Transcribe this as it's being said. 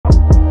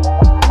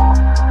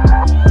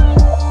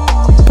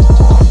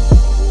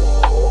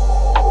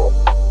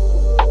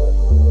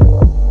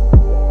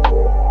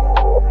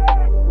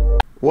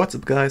What's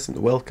up guys, and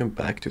welcome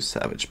back to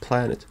Savage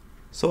Planet.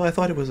 So I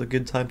thought it was a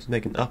good time to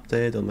make an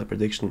update on my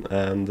prediction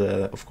and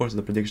of course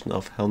the prediction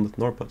of Helmut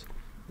Norpoth,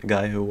 a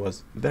guy who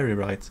was very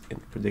right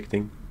in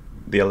predicting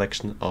the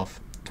election of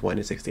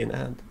 2016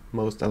 and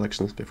most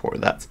elections before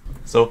that.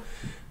 So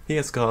he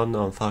has gone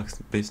on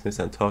Fox Business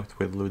and talked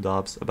with Lou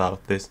Dobbs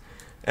about this,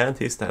 and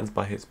he stands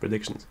by his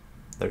predictions.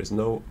 There is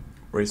no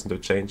reason to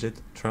change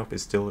it. Trump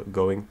is still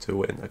going to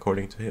win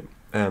according to him.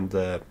 And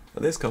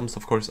this comes,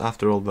 of course,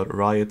 after all the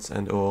riots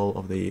and all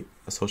of the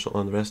social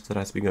unrest that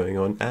has been going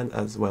on, and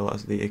as well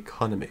as the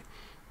economy,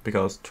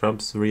 because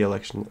Trump's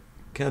re-election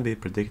can be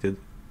predicted,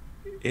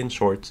 in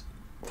short,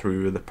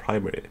 through the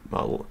primary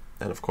model.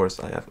 And of course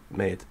I have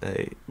made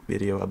a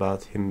video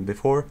about him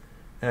before,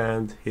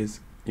 and his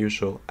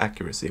usual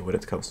accuracy when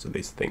it comes to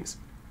these things.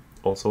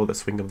 Also, the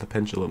swing of the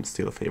pendulum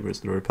still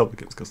favors the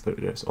Republicans, because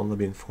there's only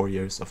been 4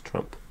 years of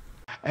Trump.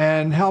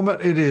 And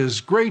Helmut, it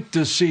is great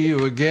to see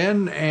you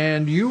again,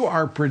 and you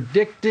are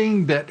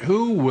predicting that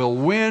who will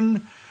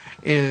win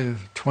in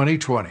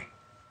 2020?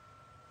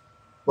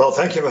 Well,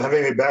 thank you for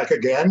having me back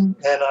again,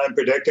 and I'm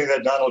predicting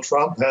that Donald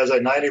Trump has a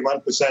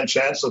 91%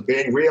 chance of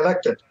being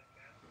reelected.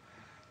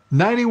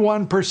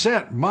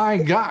 91%, my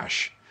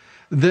gosh.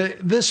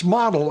 This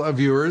model of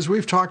yours,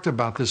 we've talked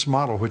about this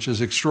model, which is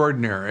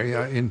extraordinary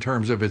in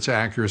terms of its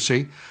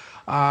accuracy.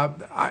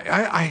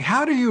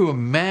 How do you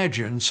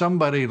imagine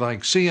somebody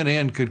like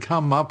CNN could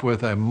come up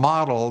with a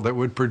model that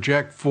would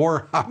project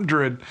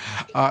 400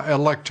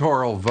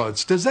 electoral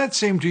votes? Does that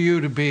seem to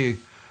you to be,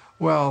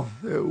 well,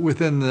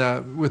 within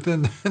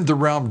the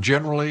realm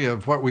generally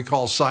of what we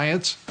call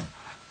science?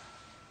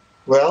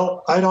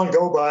 Well, I don't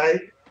go by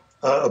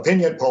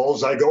opinion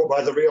polls. I go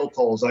by the real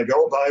polls. I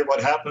go by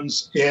what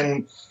happens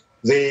in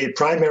the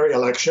primary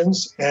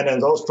elections. And in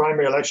those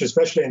primary elections,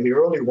 especially in the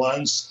early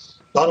ones,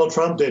 Donald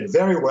Trump did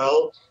very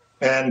well,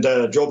 and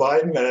Joe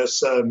Biden,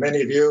 as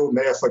many of you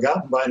may have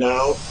forgotten by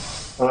now,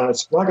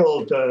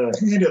 struggled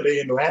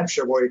handily in New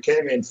Hampshire, where he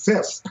came in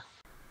 5th.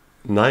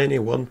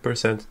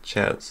 91%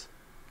 chance.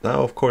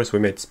 Now, of course, we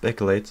may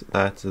speculate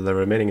that the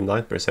remaining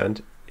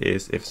 9%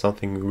 is if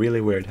something really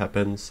weird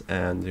happens,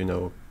 and, you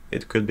know,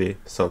 it could be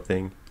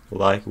something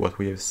like what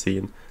we have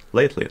seen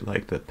lately,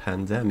 like the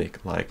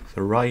pandemic, like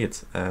the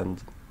riots,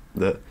 and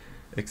the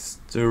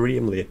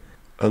extremely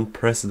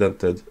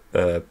unprecedented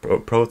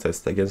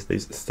protest against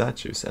these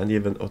statues, and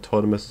even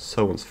autonomous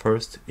zones,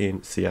 first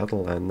in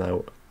Seattle and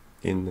now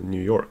in New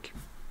York.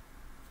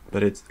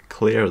 But it's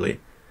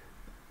clearly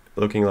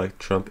looking like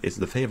Trump is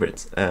the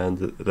favorite, and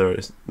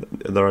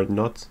there are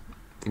not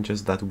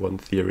just that one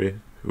theory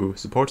who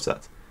supports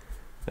that.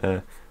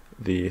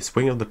 The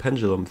swing of the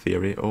pendulum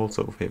theory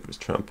also favors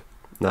Trump.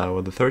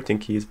 Now, the 13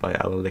 Keys by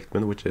Alan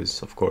Lichtman, which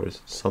is of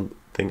course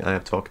something I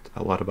have talked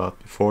a lot about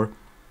before,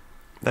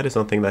 that is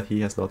something that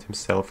he has not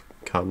himself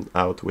come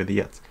out with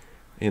yet.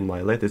 In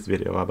my latest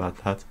video about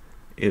that,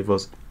 it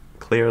was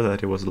clear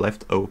that it was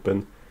left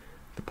open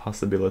the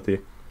possibility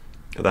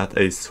that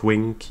a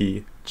swing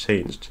key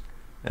changed,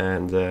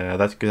 and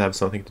that could have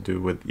something to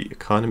do with the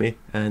economy,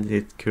 and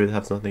it could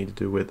have something to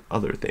do with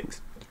other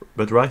things.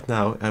 But right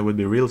now I would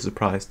be real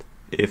surprised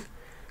if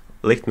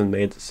Lichtman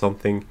made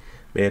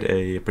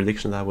a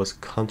prediction that was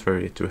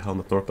contrary to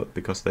Helmut Norpoth,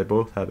 because they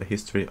both have a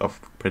history of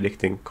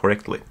predicting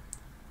correctly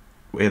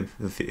with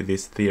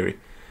this theory,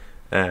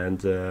 and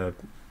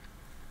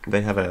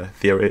they have a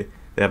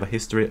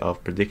history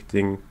of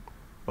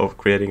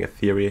creating a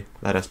theory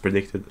that has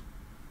predicted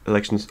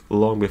elections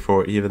long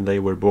before even they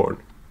were born.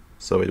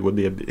 So it would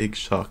be a big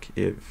shock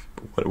if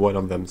one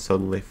of them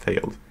suddenly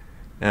failed.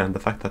 And the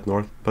fact that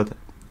Norpoth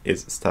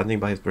is standing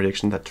by his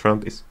prediction that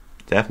Trump is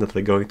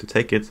definitely going to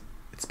take it,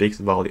 it speaks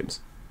volumes.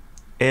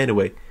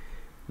 Anyway,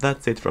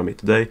 that's it from me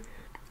today.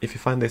 If you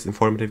find this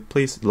informative,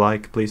 please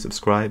like, please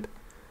subscribe,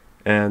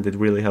 and it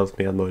really helps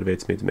me and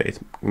motivates me to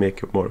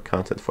make more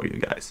content for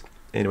you guys.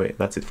 Anyway,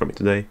 that's it from me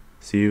today.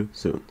 See you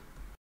soon.